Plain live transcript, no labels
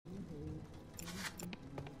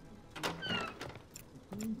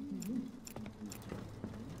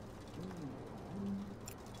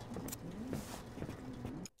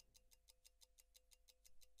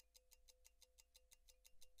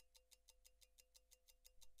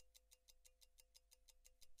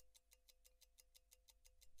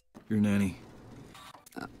your nanny?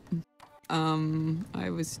 I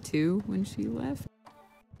was 2 when she left.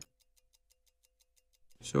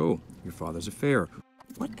 So, your father's affair.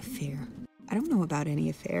 What affair? I don't know about any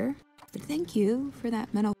affair, but thank you for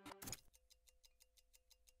that mental...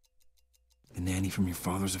 The nanny from your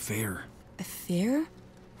father's affair. Affair?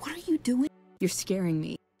 What are you doing? You're scaring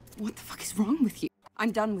me. What the fuck is wrong with you?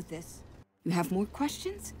 I'm done with this. You have more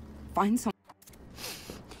questions? Find some...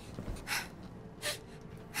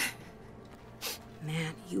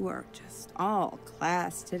 Man, you are just all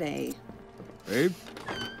class today. Babe?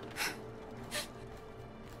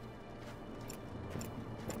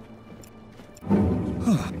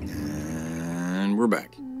 And we're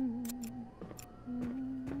back.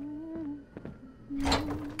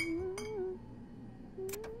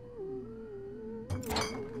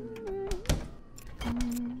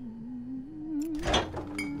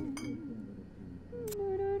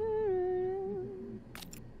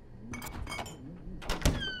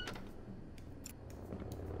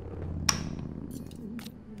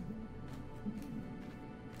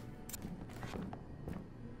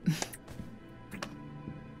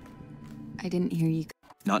 I didn't hear you.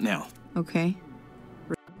 Not now. Okay.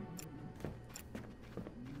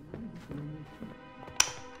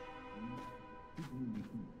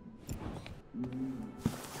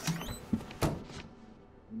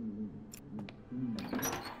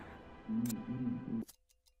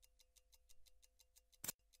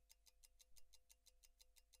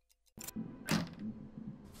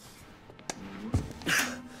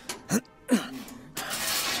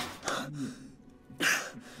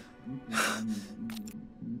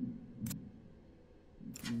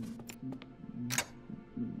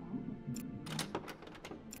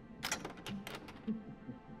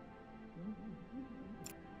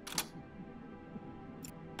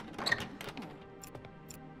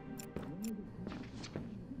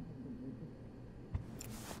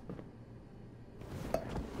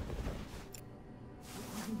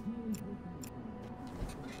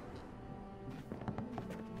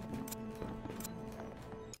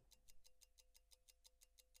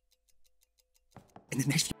 And the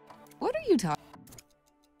next... What are you talking?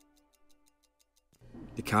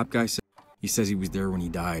 The cop guy said... He says he was there when he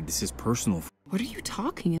died. This is personal. What are you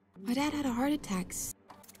talking about? My dad had a heart attack.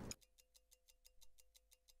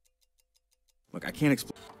 Look, I can't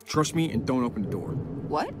explain. Trust me and don't open the door.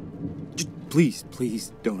 What? Just please,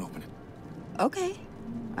 please don't open it. Okay.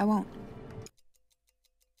 I won't.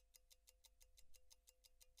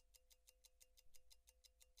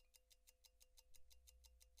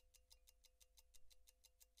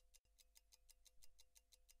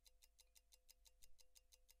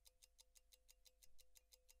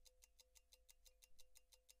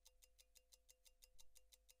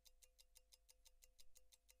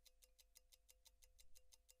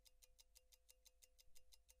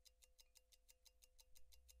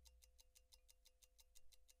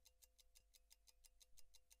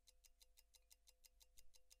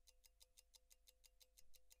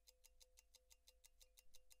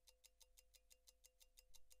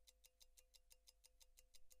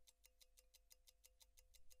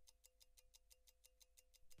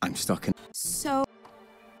 I'm stuck in... So...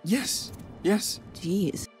 Yes, yes.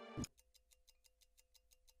 Jeez.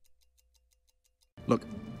 Look,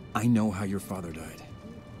 I know how your father died.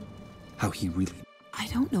 How he really... I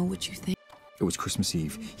don't know what you think. It was Christmas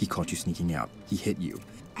Eve. He caught you sneaking out. He hit you.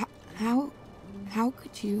 How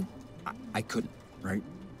could you... I couldn't, right?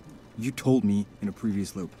 You told me in a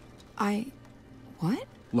previous loop. What?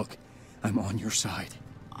 Look, I'm on your side.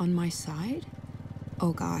 On my side?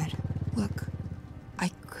 Oh, God. Look,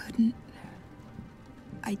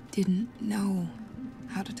 I didn't know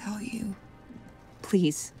how to tell you.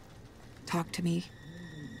 Please, talk to me.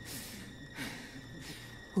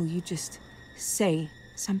 Will you just say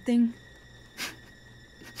something?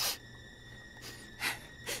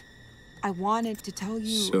 I wanted to tell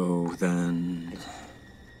you... So then...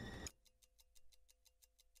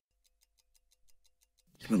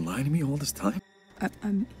 You've been lying to me all this time?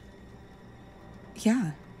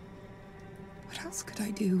 Yeah. What else could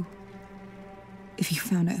I do? If you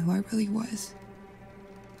found out who I really was.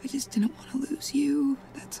 I just didn't want to lose you,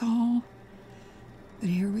 that's all. But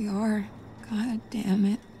here we are. God damn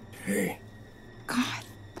it. Hey. God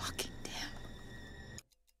fucking damn.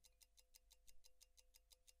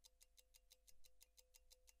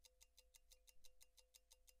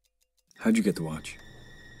 How'd you get the watch?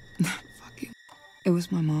 Fuck it. It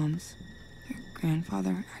was my mom's. Her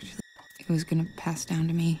grandfather, actually. It was gonna pass down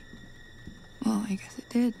to me. Well, I guess it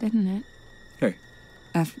did, didn't it? Hey.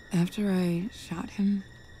 After I shot him,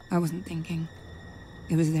 I wasn't thinking.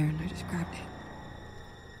 It was there and I just grabbed it.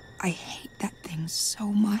 I hate that thing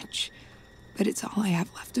so much, but it's all I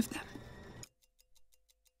have left of them.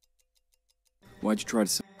 Why'd you try to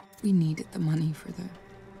say? We needed the money for the...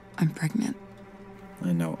 I'm pregnant.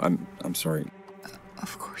 I know. I'm sorry.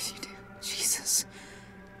 Of course you do. Jesus.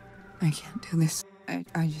 I can't do this.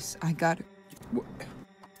 I gotta... What?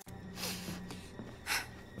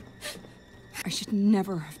 I should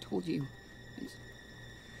never have told you.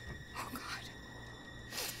 Oh, God.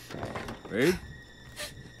 Babe?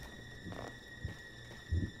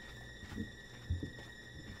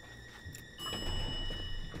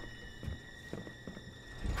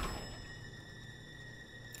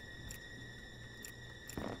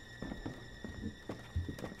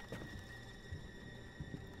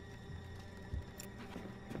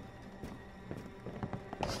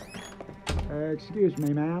 Excuse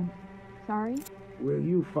me, ma'am. Sorry? Will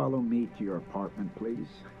you follow me to your apartment, please?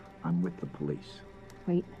 I'm with the police.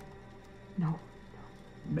 Wait. No.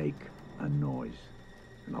 Make a noise,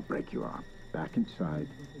 and I'll break your arm. Back inside,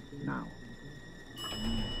 now.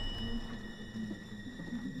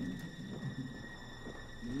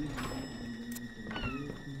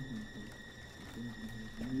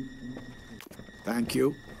 Thank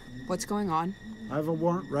you. What's going on? I have a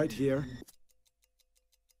warrant right here.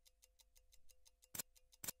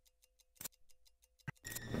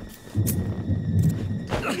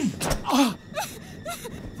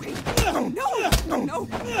 No!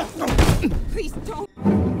 Please don't!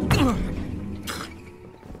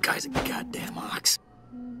 Guy's a goddamn ox.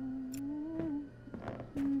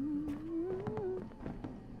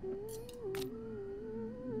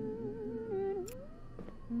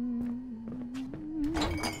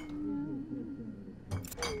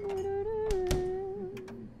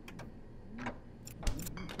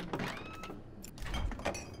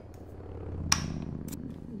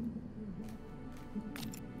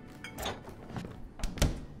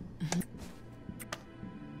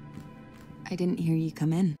 I didn't hear you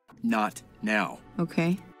come in. Not now.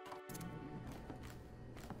 Okay.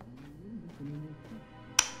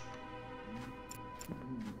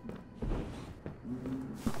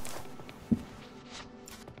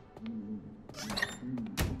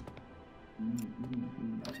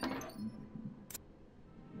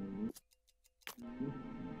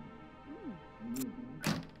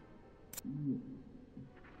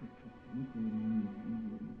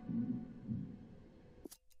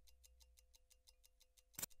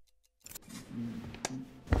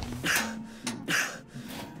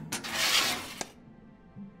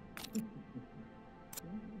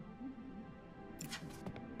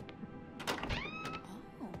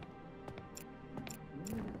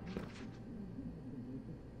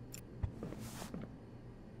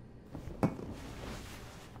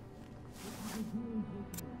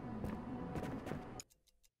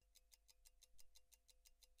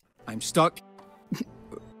 I'm stuck.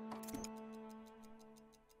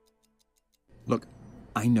 Look,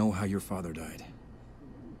 I know how your father died.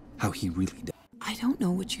 How he really died. I don't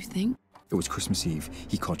know what you think. It was Christmas Eve.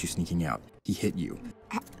 He caught you sneaking out. He hit you.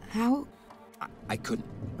 How? I couldn't,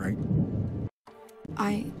 right?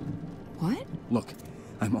 What? Look,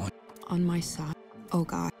 I'm on. On my side? Oh,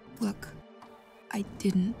 God. Look, I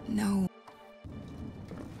didn't know.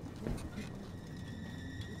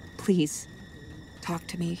 Please, talk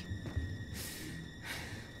to me.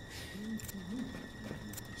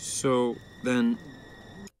 So, then...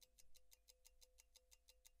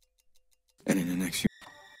 And in the next few...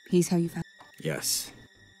 He's how you found... Yes.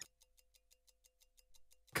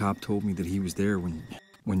 Cop told me that he was there when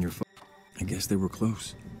your I guess they were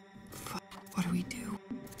close. What do we do?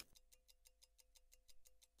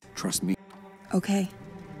 Trust me. Okay.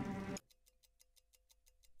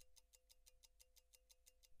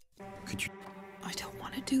 Could you... I don't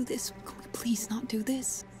want to do this. Can we please not do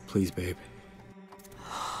this? Please, babe.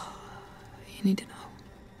 You need to know.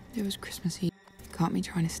 It was Christmas Eve. He caught me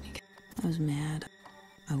trying to sneak out. I was mad.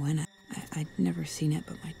 I went out. I'd never seen it,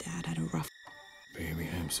 but my dad had a rough... Baby,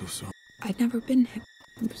 I'm so sorry. I'd never been hit.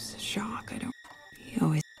 It was a shock. He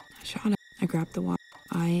always... I shot him. I grabbed the watch.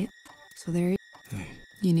 So there you... Hey.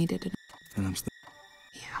 You needed to know. And I'm still...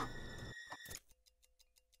 Yeah.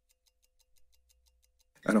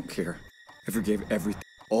 I don't care. I forgave everything.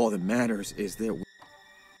 All that matters is that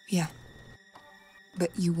Yeah.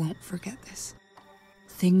 But you won't forget this.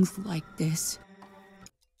 Things like this.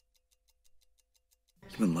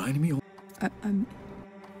 You've been lying to me all... I'm...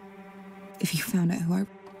 If you found out who I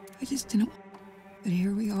just didn't... But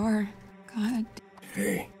here we are. God.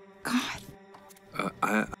 Hey. God.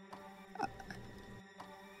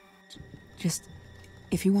 Just...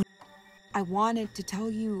 If you want... I wanted to tell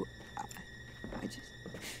you... I just...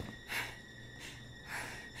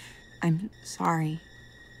 I'm sorry.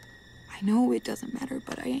 I know it doesn't matter,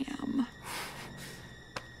 but I am.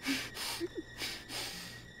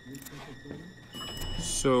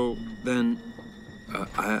 So, then,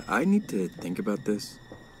 I need to think about this.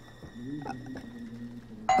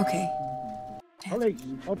 Okay. Police,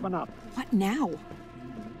 open up. What now?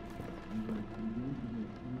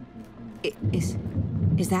 Is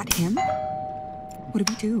that him? What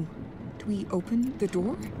do we do? Do we open the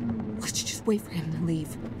door? Let's just wait for him to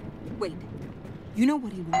leave. Wait. You know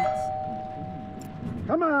what he wants.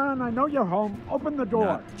 Come on, I know you're home. Open the door.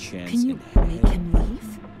 Not a chance. Can you in make him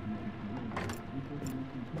leave?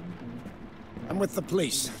 I'm with the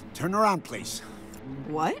police. Turn around, please.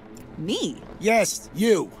 What? Me? Yes,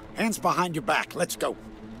 you. Hands behind your back. Let's go.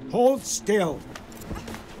 Hold still.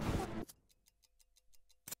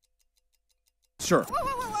 Sure.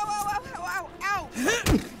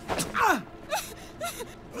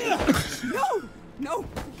 No! No!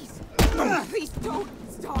 Please! Please don't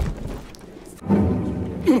stop!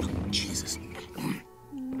 Jesus.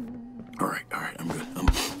 All right, I'm good.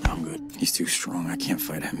 I'm good. He's too strong. I can't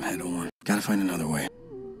fight him head on. Gotta find another way.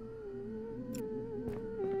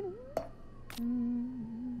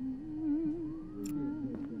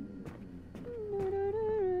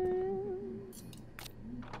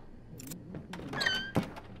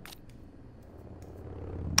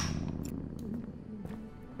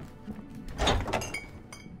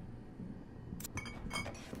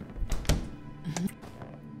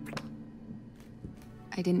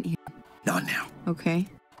 I didn't hear. Not now. Okay.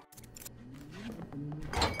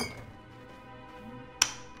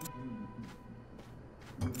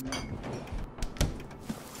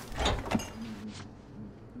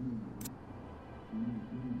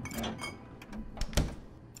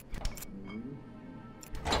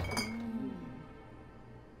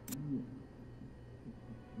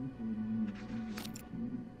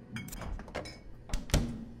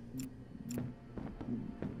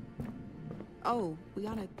 Oh, we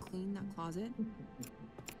gotta clean that closet.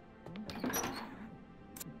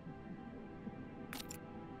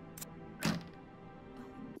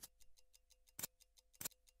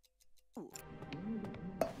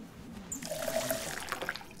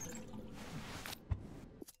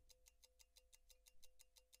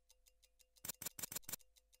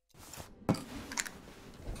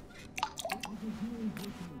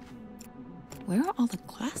 Where are all the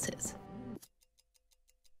glasses?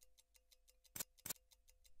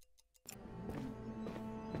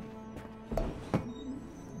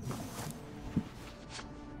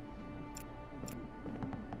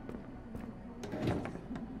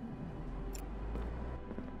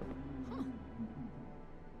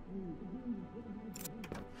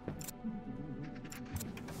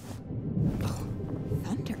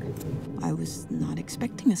 Thunder. I was not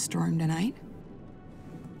expecting a storm tonight.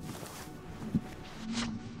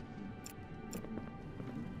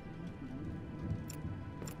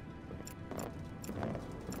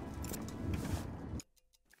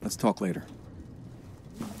 Let's talk later.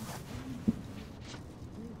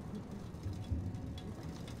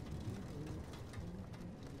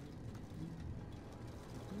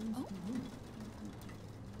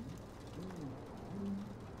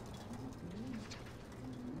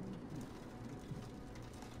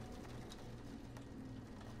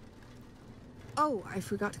 Oh, I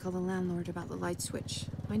forgot to call the landlord about the light switch.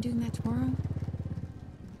 Mind doing that tomorrow?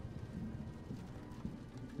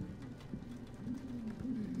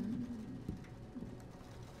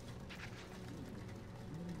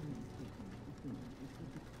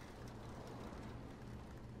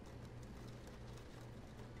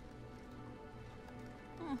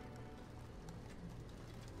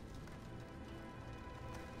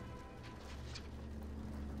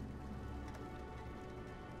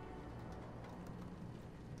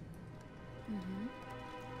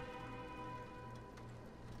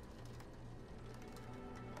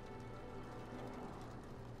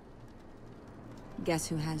 Guess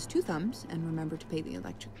who has two thumbs and remember to pay the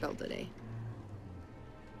electric bill today?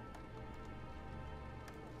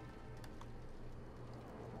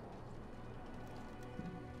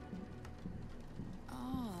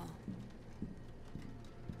 Oh.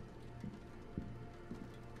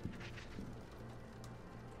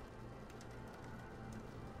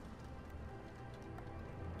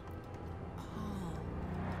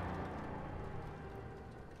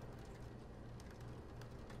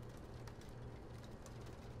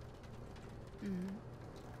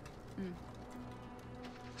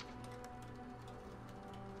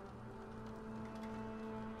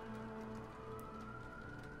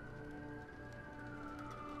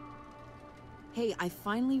 Hey, I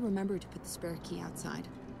finally remembered to put the spare key outside.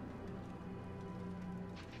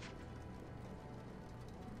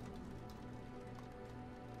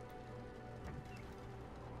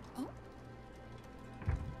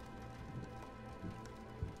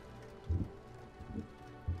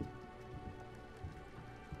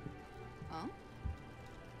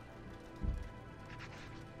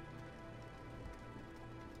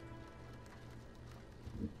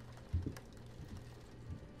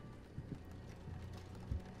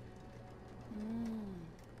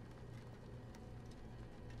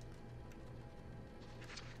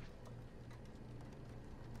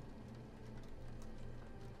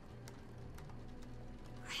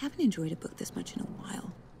 haven't enjoyed a book this much in a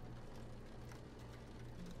while.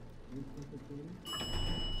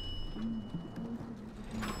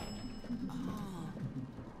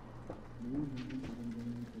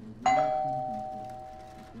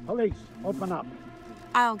 Police, open up.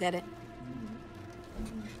 I'll get it.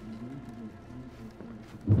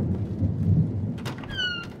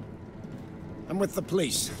 I'm with the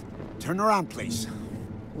police. Turn around, please.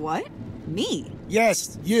 What? Me?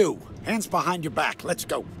 Yes, you. Hands behind your back. Let's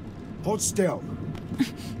go. Hold still.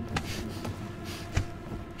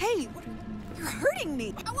 Hey, you're hurting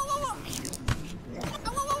me.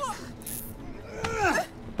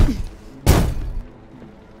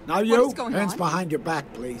 Now you, is going hands on? behind your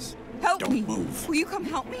back, please. Help Don't me. move. Will you come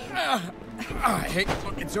help me? Hey,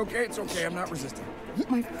 look, it's okay. I'm not resisting.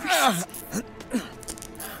 My wrist.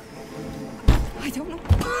 I don't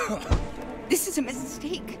know. This is a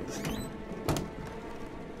mistake.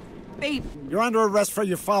 Babe. You're under arrest for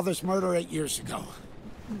your father's murder 8 years ago.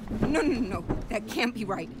 No. That can't be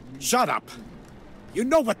right. Shut up. You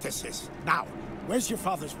know what this is. Now, where's your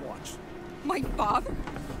father's watch? My father?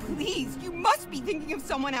 Please, you must be thinking of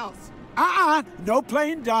someone else. No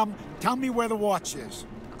playing dumb. Tell me where the watch is.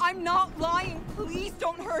 I'm not lying. Please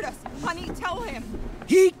don't hurt us. Honey, tell him.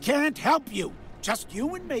 He can't help you. Just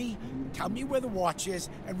you and me. Tell me where the watch is,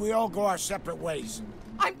 and we all go our separate ways.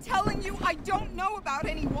 I'm telling you, I don't know about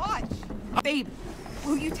any watch. Babe,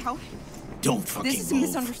 will you tell him? Don't fucking move. This is a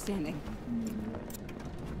misunderstanding.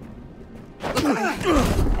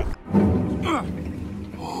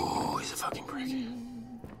 Oh, he's a fucking prick.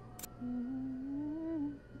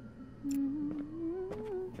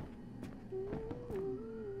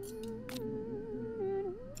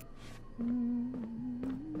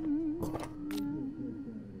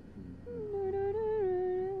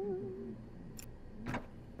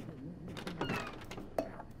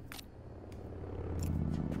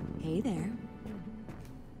 Hey there.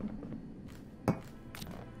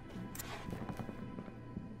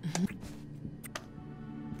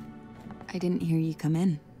 I didn't hear you come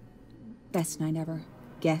in. Best night ever.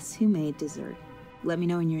 Guess who made dessert? Let me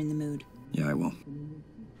know when you're in the mood. Yeah, I will.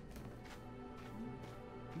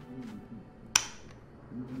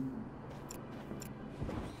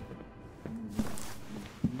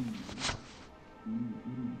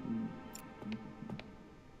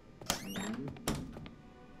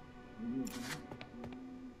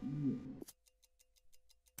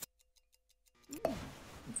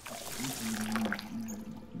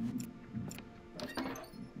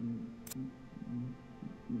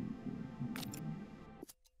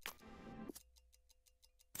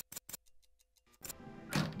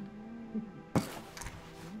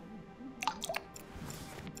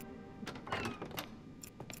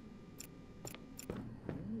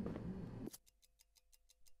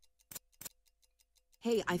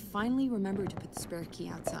 Hey, I finally remembered to put the spare key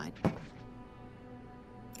outside.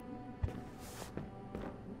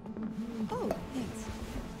 Oh, thanks.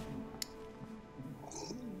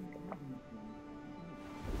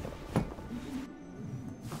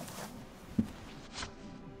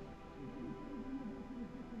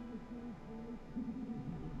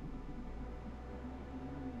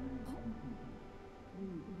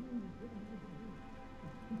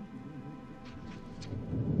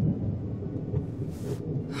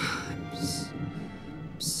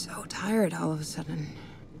 So tired all of a sudden.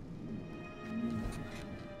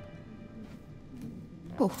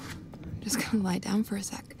 Oh, I'm just gonna lie down for a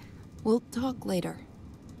sec. We'll talk later.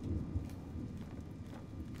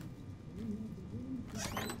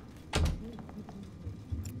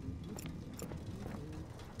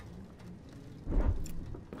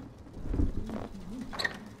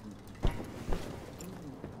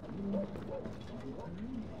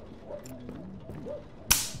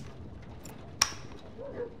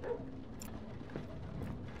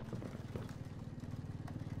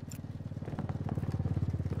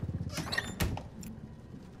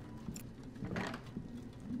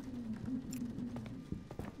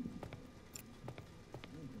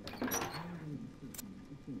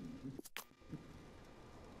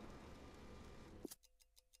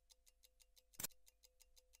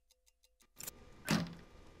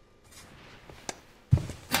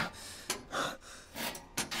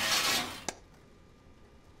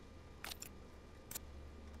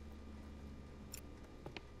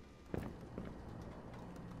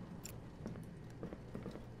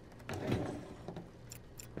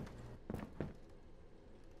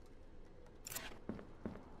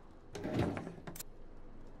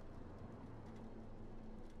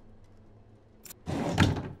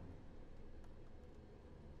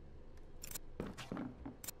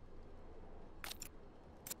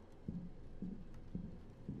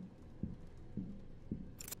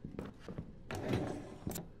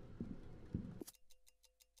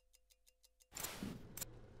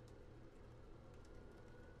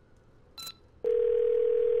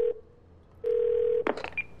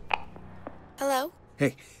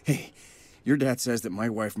 Hey, your dad says that my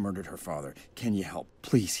wife murdered her father. Can you help?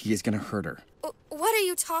 Please, he is gonna hurt her. What are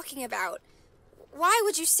you talking about? Why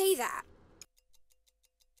would you say that?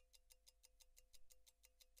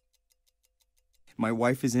 My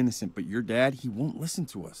wife is innocent, but your dad, he won't listen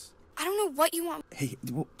to us. I don't know what you want. Hey,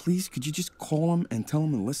 well, please, could you just call him and tell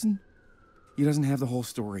him to listen? He doesn't have the whole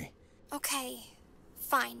story. Okay,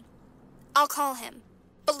 fine. I'll call him,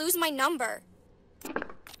 but lose my number.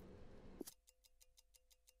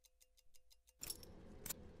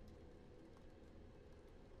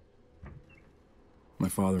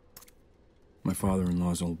 My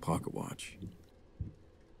father-in-law's old pocket watch.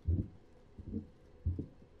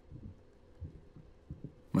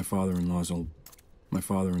 My father-in-law's old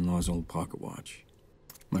pocket watch.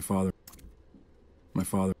 My father-in-law's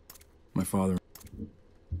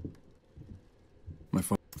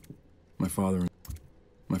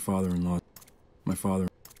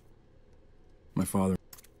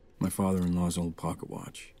old pocket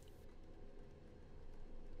watch.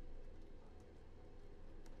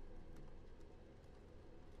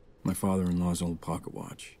 My father-in-law's old pocket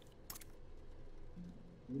watch.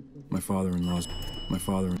 My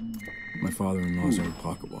father-in-law's old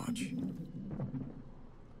pocket watch.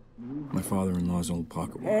 My father-in-law's old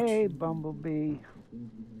pocket watch. Hey, Bumblebee.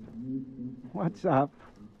 What's up?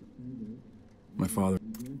 My father.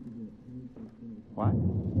 What?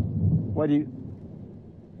 What do you...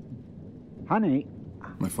 Honey?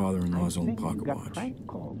 My father-in-law's old pocket got watch. prank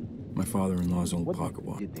called. My father-in-law's old What pocket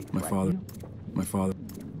watch. did they My threaten father. you? My father.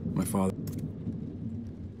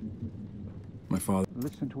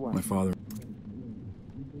 Listen to what? My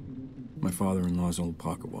father-in-law's old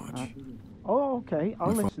pocket watch. Oh, okay. I'll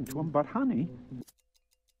My fa- listen to him. But, honey...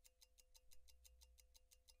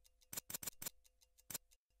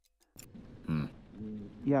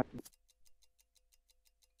 Yeah.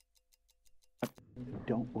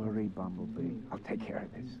 Don't worry, Bumblebee. I'll take care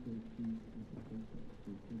of this.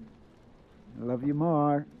 I love you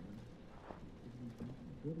more.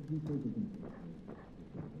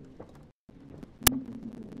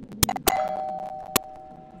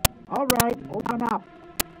 All right, open up.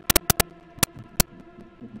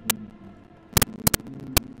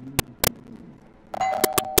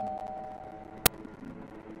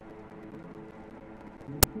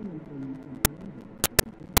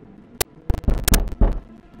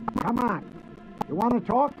 Come on. You want to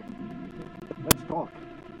talk? Let's talk.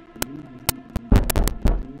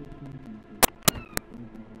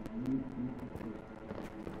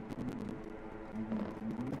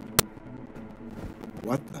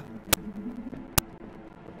 What the?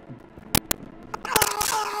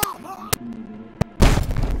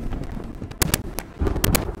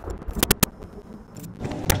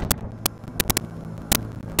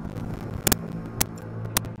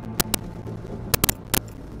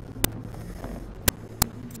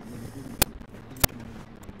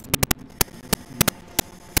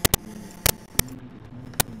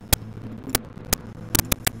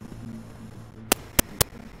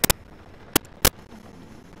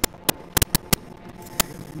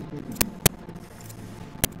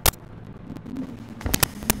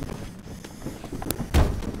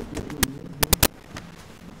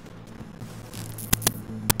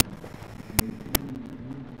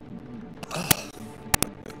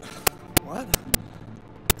 What?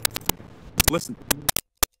 Listen.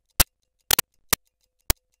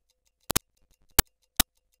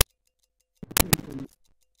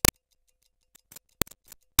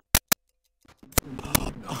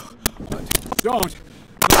 Don't!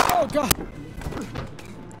 Oh, God!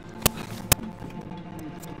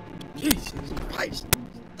 Jesus Christ!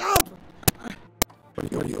 Stop! What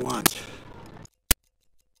do you want?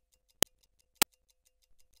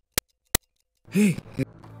 Hey, I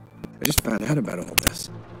just found out about all this.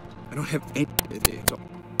 I don't have any.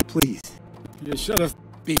 Please. You should have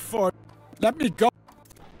before. Let me go.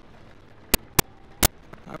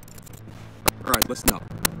 All right, listen up.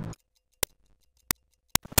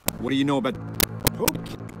 What do you know about? Who?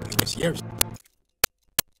 I guess yours.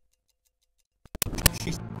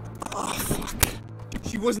 She's. Oh fuck.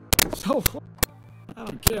 She wasn't. So. I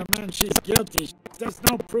don't care, man. She's guilty. There's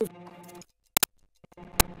no proof.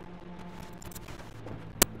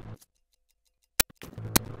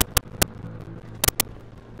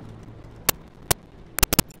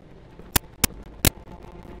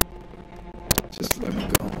 Just let me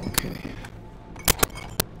go, okay?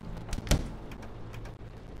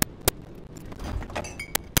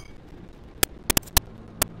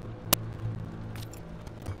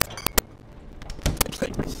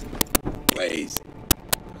 Please. Please.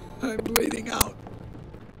 I'm bleeding out.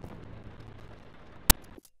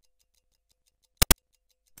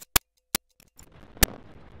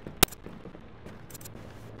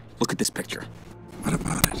 Look at this picture. What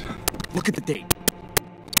about it? Look at the date.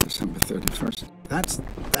 December 31st. That's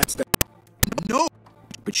the... No!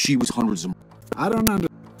 But she was hundreds of... I don't understand.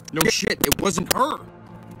 No shit, it wasn't her!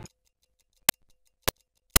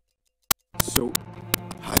 So,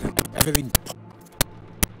 how did everything...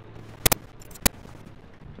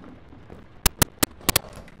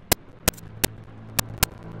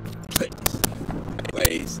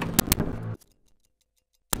 Please.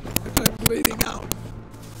 I'm bleeding out.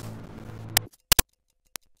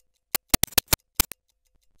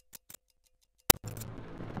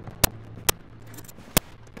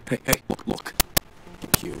 Hey, look.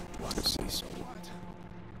 Cute. Want to see, so what?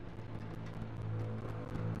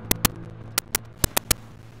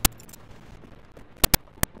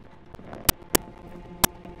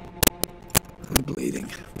 I'm bleeding.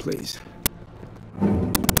 Please.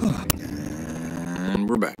 And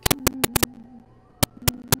we're back.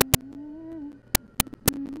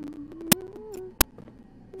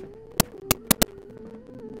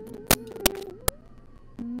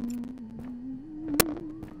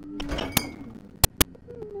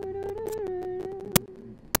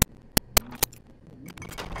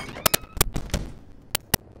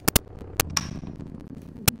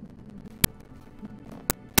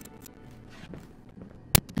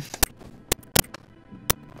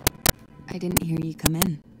 I didn't hear you come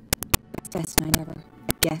in. Best night ever.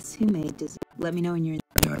 Guess who made dessert? Let me know when you're...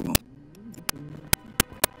 Yeah, I will.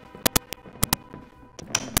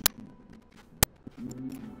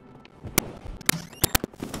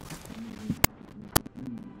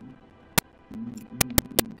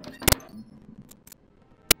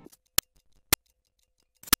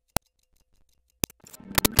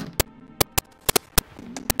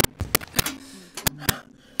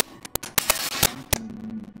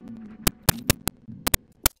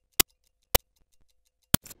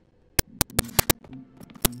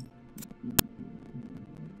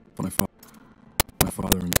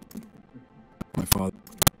 My father.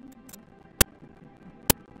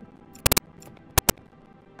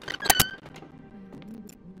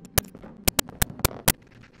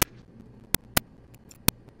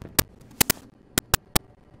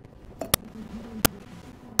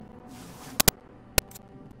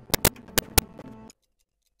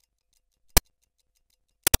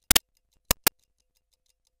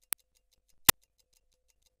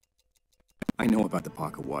 I know about the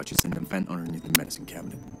pocket watch. It's in the vent underneath the medicine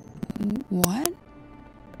cabinet. What?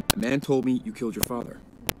 A man told me you killed your father.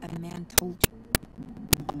 A man told you...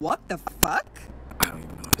 What the fuck? I don't even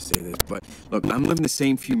know how to say this, but look, I'm living the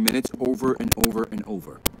same few minutes over and over and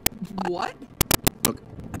over. What? Look,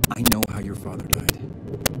 I know how your father died.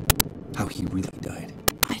 How he really died.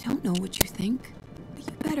 I don't know what you think, but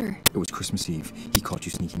you better. It was Christmas Eve. He caught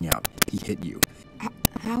you sneaking out. He hit you.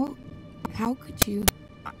 How could you...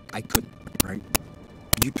 I couldn't, right?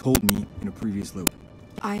 You told me in a previous loop.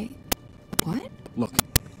 What? Look,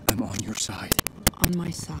 I'm on your side. On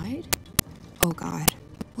my side? Oh, God.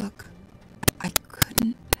 Look, I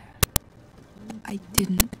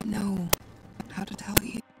didn't know how to tell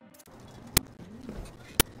you.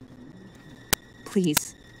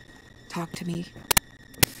 Please, talk to me.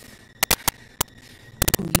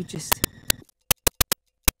 Will you just...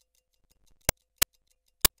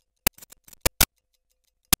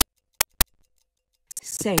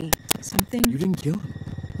 say something? You didn't kill him.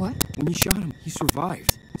 What? When you shot him, he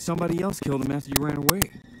survived. Somebody else killed him after you ran away.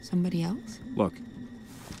 Somebody else? Look,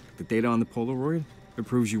 the data on the Polaroid, it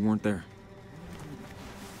proves you weren't there.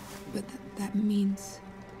 But that means...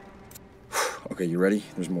 Okay, you ready?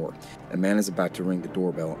 There's more. A man is about to ring the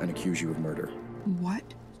doorbell and accuse you of murder. What?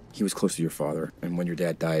 He was close to your father, and when your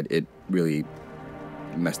dad died, it really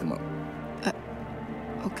messed him up.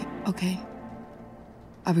 Okay.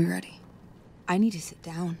 I'll be ready. I need to sit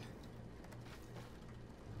down.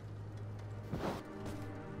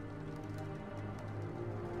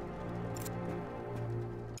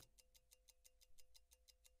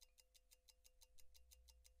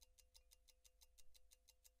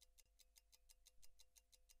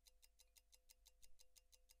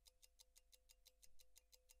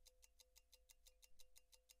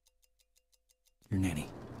 Your nanny.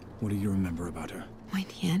 What do you remember about her? My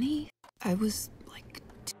nanny? I was like...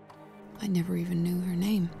 I never even knew her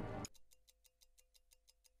name.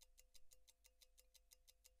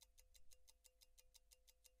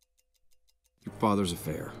 Your father's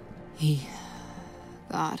affair.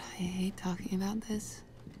 God, I hate talking about this.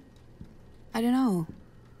 I don't know.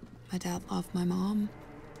 My dad loved my mom.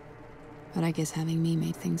 But I guess having me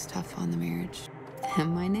made things tough on the marriage.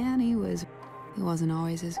 And my nanny he wasn't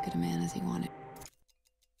always as good a man as he wanted.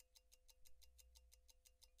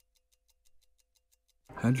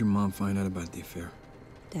 How'd your mom find out about the affair?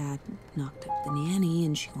 Dad knocked up the nanny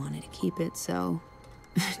and she wanted to keep it, so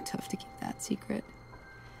tough to keep that secret.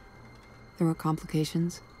 There were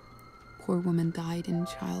complications. Poor woman died in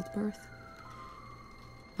childbirth.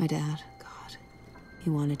 My dad, God,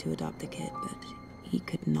 he wanted to adopt the kid, but he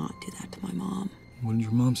could not do that to my mom. What did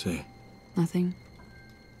your mom say? Nothing.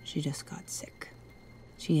 She just got sick.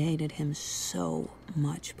 She hated him so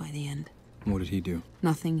much by the end. What did he do?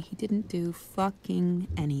 Nothing. He didn't do fucking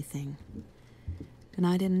anything.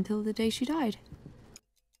 Denied it until the day she died.